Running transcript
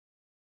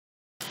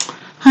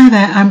Hi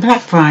there, I'm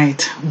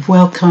Blackbright.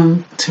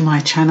 Welcome to my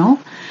channel,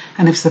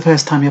 and if it's the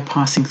first time you're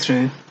passing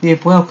through, you're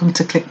welcome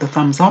to click the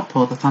thumbs up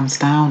or the thumbs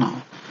down,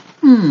 or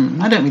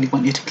I don't really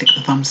want you to click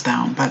the thumbs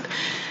down, but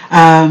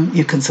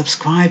you can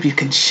subscribe, you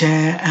can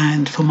share,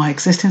 and for my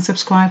existing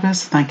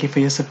subscribers, thank you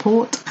for your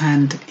support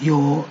and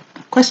your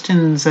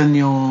questions and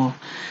your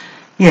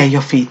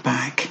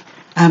feedback.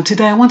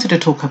 Today I wanted to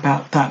talk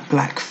about that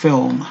black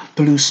film,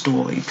 Blue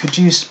Story,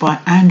 produced by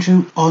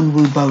Andrew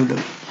Onwubolu.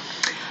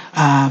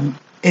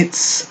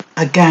 It's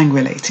a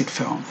gang-related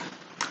film,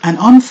 and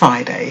on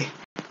Friday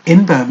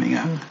in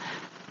Birmingham,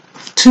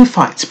 two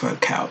fights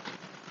broke out,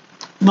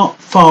 not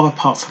far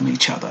apart from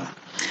each other.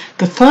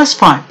 The first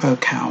fight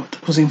broke out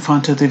was in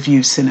front of the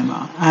View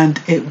Cinema, and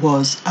it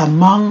was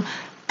among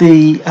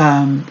the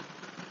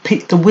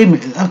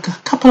women, a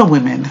couple of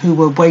women who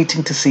were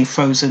waiting to see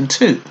Frozen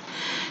 2.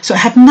 So it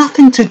had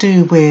nothing to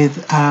do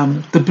with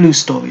the Blue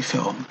Story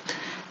film.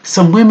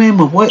 Some women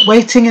were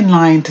waiting in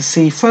line to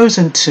see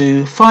Frozen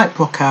 2, fight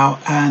broke out,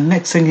 and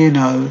next thing you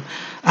know,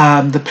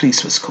 the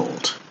police was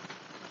called.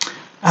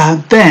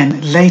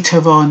 Then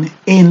later on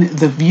in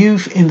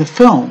the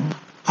film,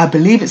 I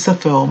believe it's a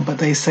film, but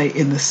they say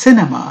in the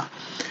cinema,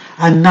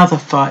 another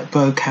fight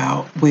broke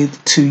out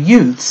with two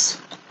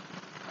youths.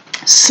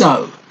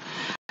 So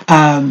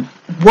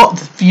what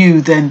the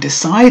View then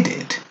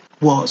decided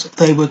was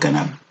they were going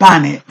to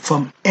ban it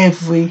from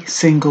every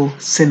single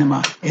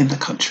cinema in the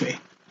country,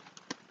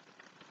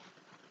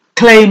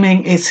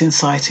 claiming it's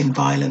inciting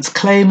violence,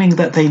 claiming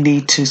that they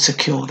need to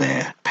secure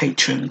their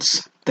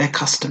patrons, their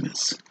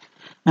customers.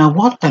 Now,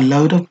 what a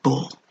load of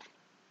bull.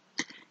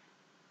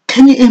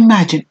 Can you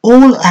imagine,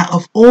 out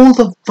of all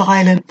the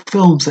violent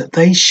films that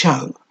they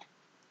show,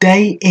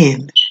 day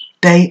in,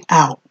 day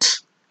out,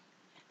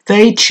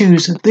 they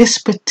choose this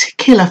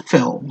particular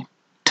film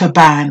to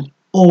ban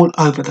all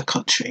over the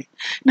country.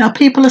 Now,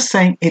 people are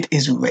saying it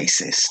is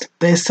racist.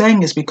 They're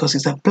saying it's because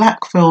it's a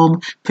black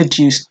film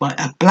produced by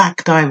a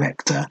black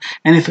director,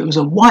 and if it was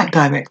a white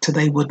director,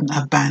 they wouldn't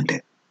have banned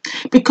it.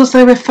 Because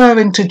they're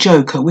referring to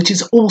Joker, which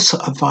is also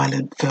a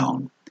violent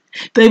film.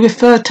 They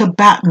referred to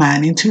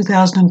Batman in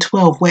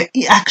 2012, where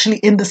actually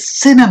in the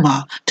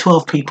cinema,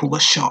 12 people were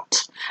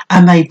shot,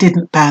 and they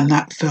didn't ban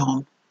that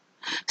film.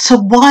 So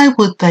why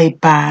would they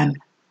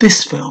ban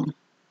this film?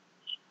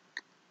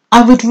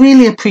 I would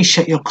really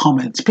appreciate your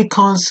comments,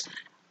 because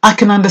I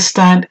can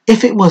understand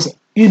if it was,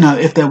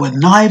 if there were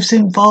knives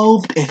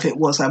involved, if it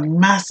was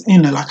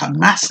like a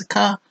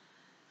massacre.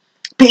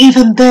 But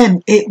even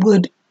then, it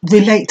would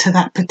relate to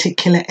that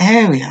particular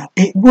area.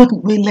 It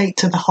wouldn't relate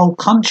to the whole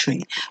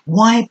country.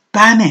 Why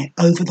ban it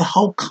over the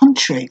whole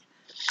country?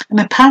 And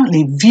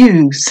apparently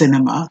View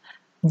Cinema,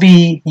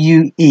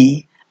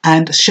 VUE,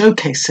 and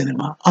Showcase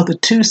Cinema are the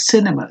two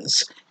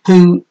cinemas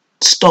who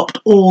stopped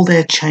all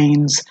their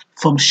chains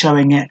from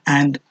showing it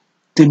and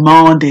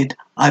demanded,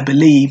 I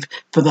believe,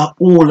 for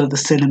all of the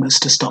cinemas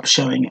to stop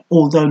showing it.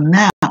 Although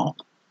now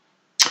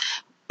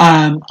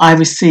I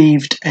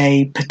received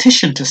a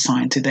petition to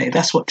sign today.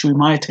 That's what drew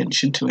my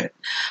attention to it.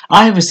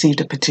 I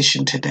received a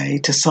petition today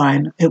to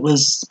sign. It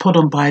was put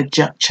on by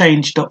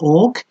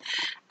change.org,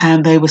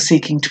 and they were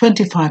seeking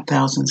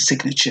 25,000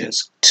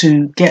 signatures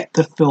to get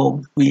the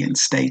film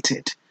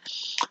reinstated.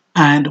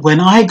 And when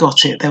I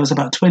got it, there was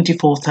about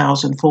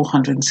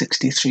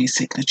 24,463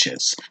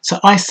 signatures. So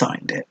I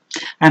signed it.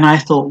 And I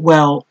thought,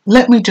 well,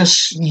 let me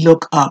just have a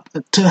look at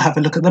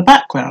the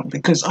background,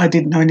 because I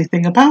didn't know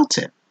anything about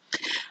it.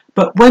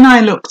 But when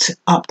I looked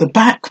up the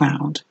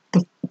background,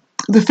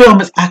 the film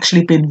has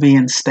actually been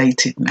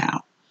reinstated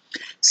now.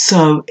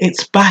 So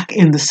it's back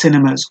in the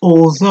cinemas,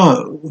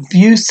 although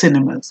View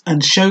Cinemas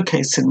and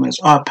Showcase Cinemas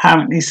are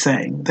apparently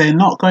saying they're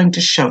not going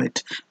to show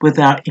it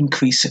without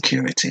increased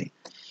security.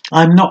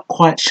 I'm not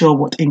quite sure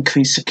what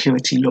increased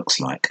security looks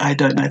like. I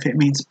don't know if it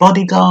means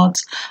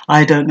bodyguards.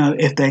 I don't know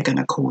if they're going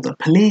to call the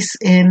police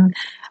in.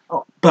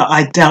 But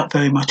I doubt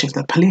very much if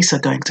the police are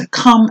going to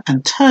come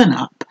and turn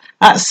up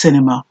at a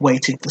cinema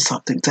waiting for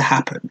something to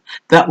happen.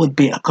 That would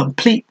be a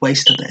complete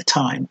waste of their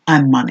time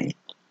and money.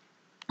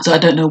 So I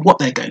don't know what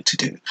they're going to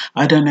do.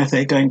 I don't know if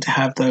they're going to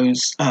have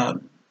those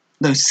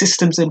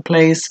systems in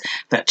place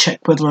that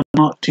check whether or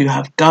not you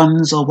have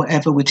guns or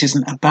whatever, which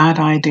isn't a bad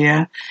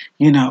idea.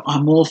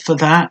 I'm all for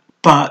that.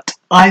 But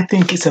I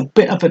think it's a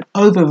bit of an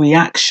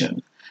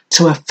overreaction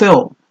to a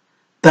film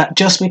that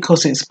just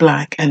because it's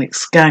black and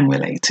it's gang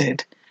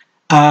related,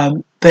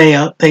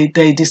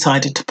 they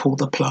decided to pull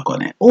the plug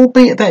on it.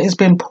 Albeit that it's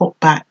been put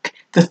back,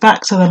 the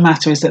fact of the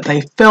matter is that they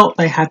felt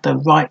they had the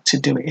right to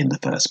do it in the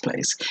first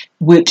place,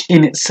 which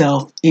in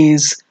itself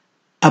is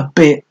a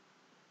bit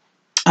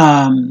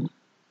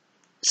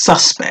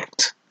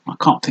suspect. I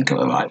can't think of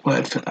a right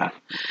word for that.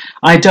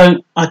 I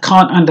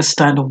can't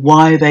understand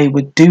why they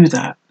would do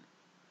that.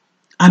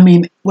 I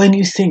mean, when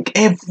you think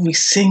every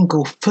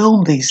single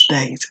film these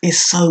days is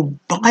so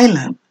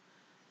violent,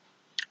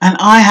 and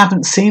I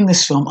haven't seen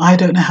this film, I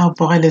don't know how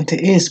violent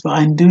it is, but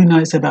I do know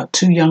it's about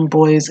two young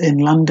boys in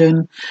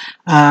London.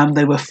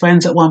 They were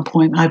friends at one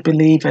point, I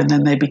believe, and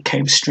then they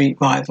became street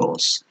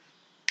rivals.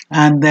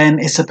 and then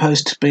it's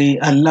supposed to be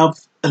a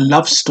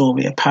love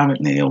story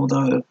apparently,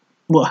 although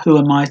who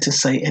am I to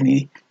say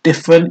any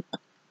different?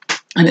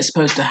 And it's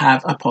supposed to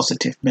have a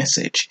positive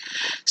message.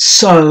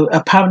 So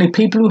apparently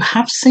people who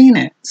have seen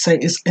it say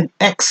it's an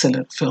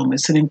excellent film,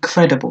 it's an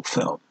incredible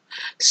film.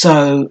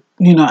 So,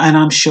 you know, and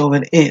I'm sure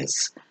it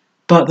is.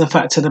 But the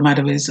fact of the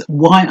matter is,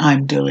 why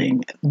I'm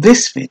doing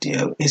this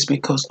video is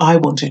because I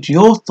wanted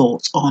your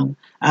thoughts on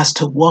as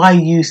to why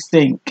you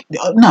think,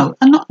 no,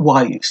 not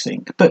why you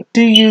think, but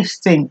do you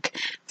think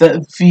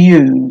that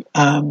View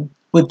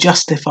were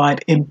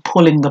justified in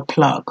pulling the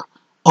plug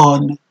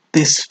on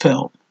this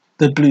film,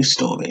 The Blue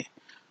Story?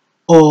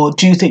 Or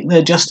do you think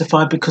they're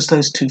justified because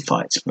those two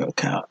fights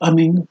broke out? I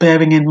mean,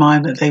 bearing in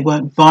mind that they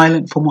weren't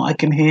violent from what I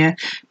can hear,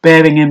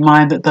 bearing in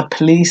mind that the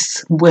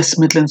police, West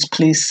Midlands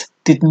police,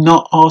 did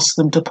not ask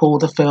them to pull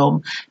the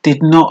film,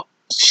 did not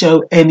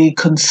show any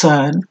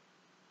concern.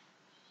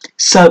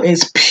 So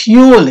it's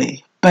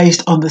purely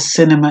based on the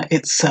cinema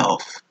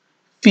itself,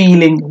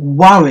 feeling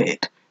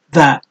worried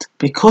that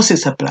because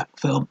it's a black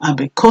film and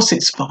because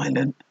it's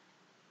violent,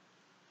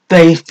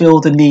 they feel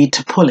the need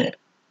to pull it.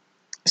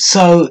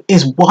 So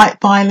is white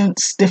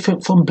violence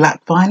different from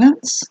black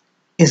violence?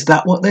 Is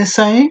that what they're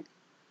saying?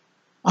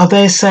 Are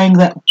they saying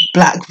that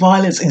black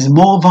violence is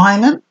more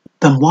violent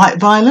than white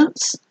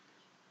violence?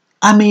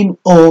 I mean,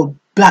 or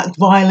black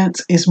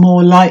violence is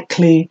more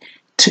likely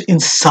to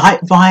incite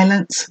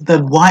violence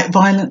than white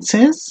violence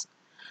is?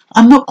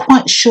 I'm not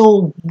quite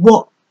sure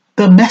what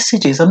the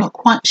message is. I'm not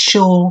quite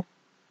sure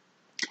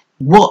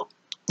what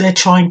they're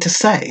trying to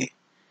say,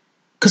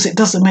 because it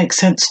doesn't make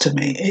sense to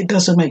me. It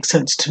doesn't make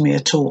sense to me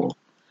at all.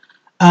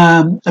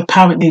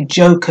 Apparently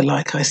Joker,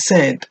 like I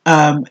said,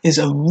 is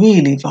a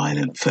really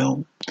violent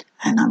film.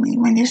 And I mean,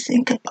 when you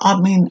think of,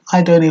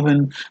 I don't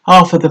even,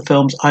 half of the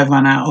films, I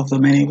run out of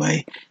them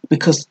anyway,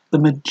 because the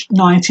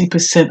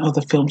 90% of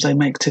the films they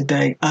make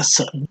today are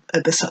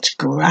there's such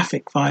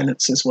graphic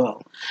violence as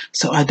well.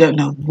 So I don't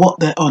know what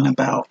they're on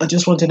about. I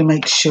just wanted to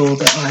make sure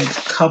that I'd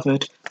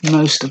covered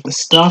most of the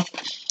stuff.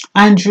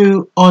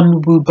 Andrew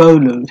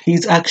Onwubolu,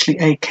 he's actually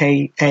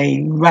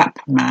aka Rap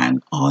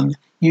Man on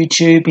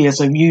YouTube. He has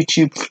a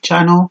YouTube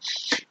channel.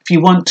 If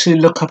you want to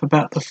look up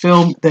about the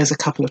film, there's a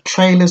couple of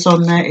trailers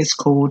on there. It's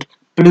called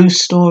Blue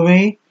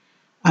Story.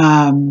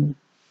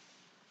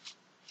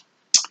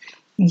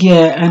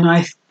 Yeah, and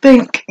I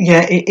think,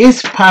 yeah, it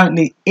is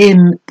apparently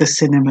in the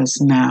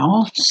cinemas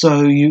now,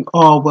 so you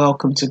are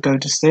welcome to go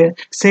to see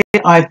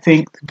it. I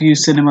think the View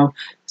Cinema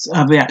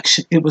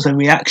it was a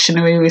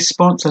reactionary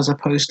response as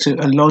opposed to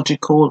a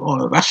logical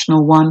or a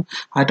rational one.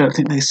 I don't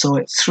think they saw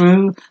it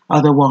through.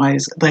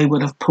 Otherwise, they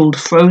would have pulled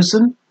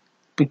Frozen,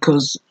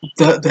 because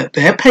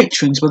their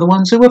patrons were the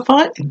ones who were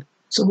fighting.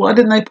 So why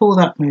didn't they pull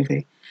that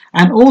movie?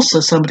 And also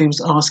somebody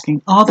was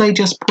asking, are they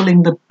just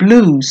pulling the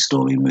Blue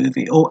Story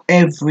movie or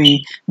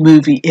every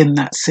movie in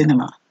that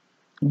cinema?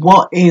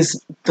 What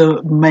is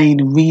the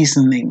main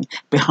reasoning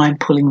behind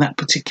pulling that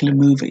particular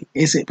movie?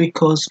 Is it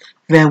because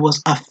there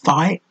was a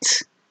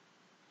fight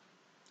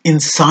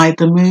inside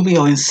the movie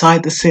or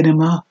inside the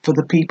cinema for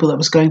the people that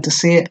was going to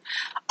see it?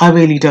 I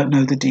really don't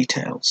know the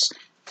details.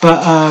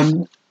 But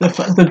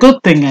the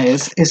good thing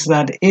is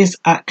that it is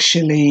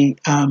actually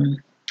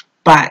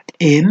back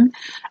in.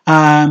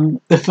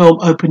 The film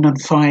opened on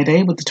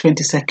Friday, with the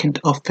 22nd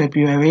of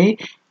February,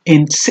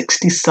 in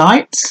 60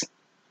 sites.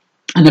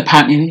 And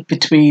apparently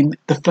between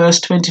the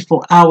first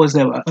 24 hours,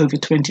 there were over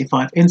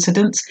 25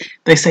 incidents.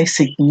 They say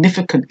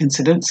significant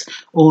incidents,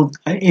 or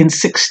in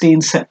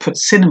 16 separate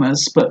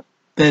cinemas, but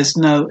there's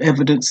no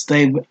evidence.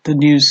 The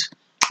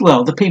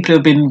people who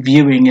have been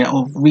viewing it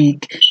or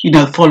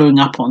following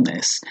up on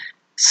this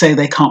say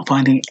they can't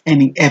find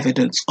any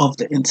evidence of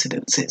the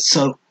incidences.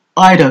 So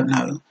I don't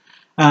know.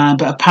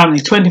 But apparently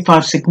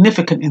 25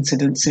 significant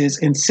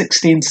incidences in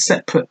 16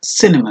 separate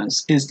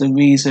cinemas is the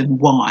reason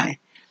why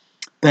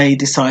they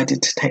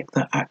decided to take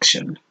that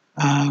action.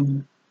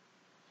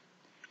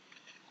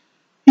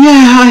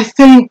 Yeah, I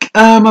think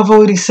I've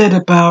already said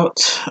about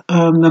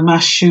the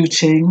mass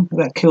shooting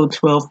that killed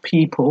 12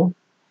 people.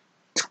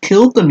 It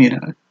killed them,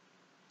 in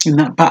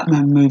that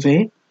Batman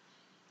movie.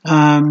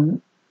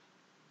 And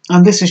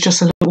this is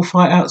just a little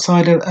fight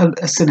outside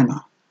a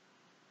cinema.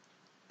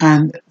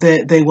 And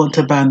they want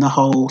to ban the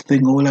whole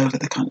thing all over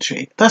the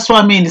country. That's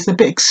what I mean. It's a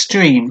bit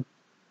extreme.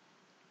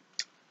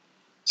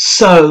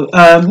 So,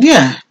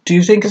 yeah, do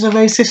you think it's a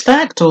racist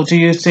act, or do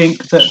you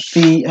think that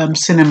the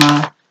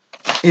cinema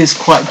is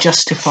quite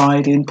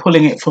justified in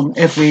pulling it from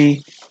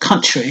every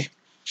country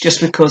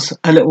just because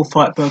a little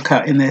fight broke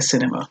out in their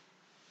cinema?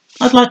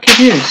 I'd like your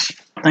views.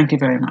 Thank you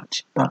very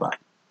much. Bye-bye.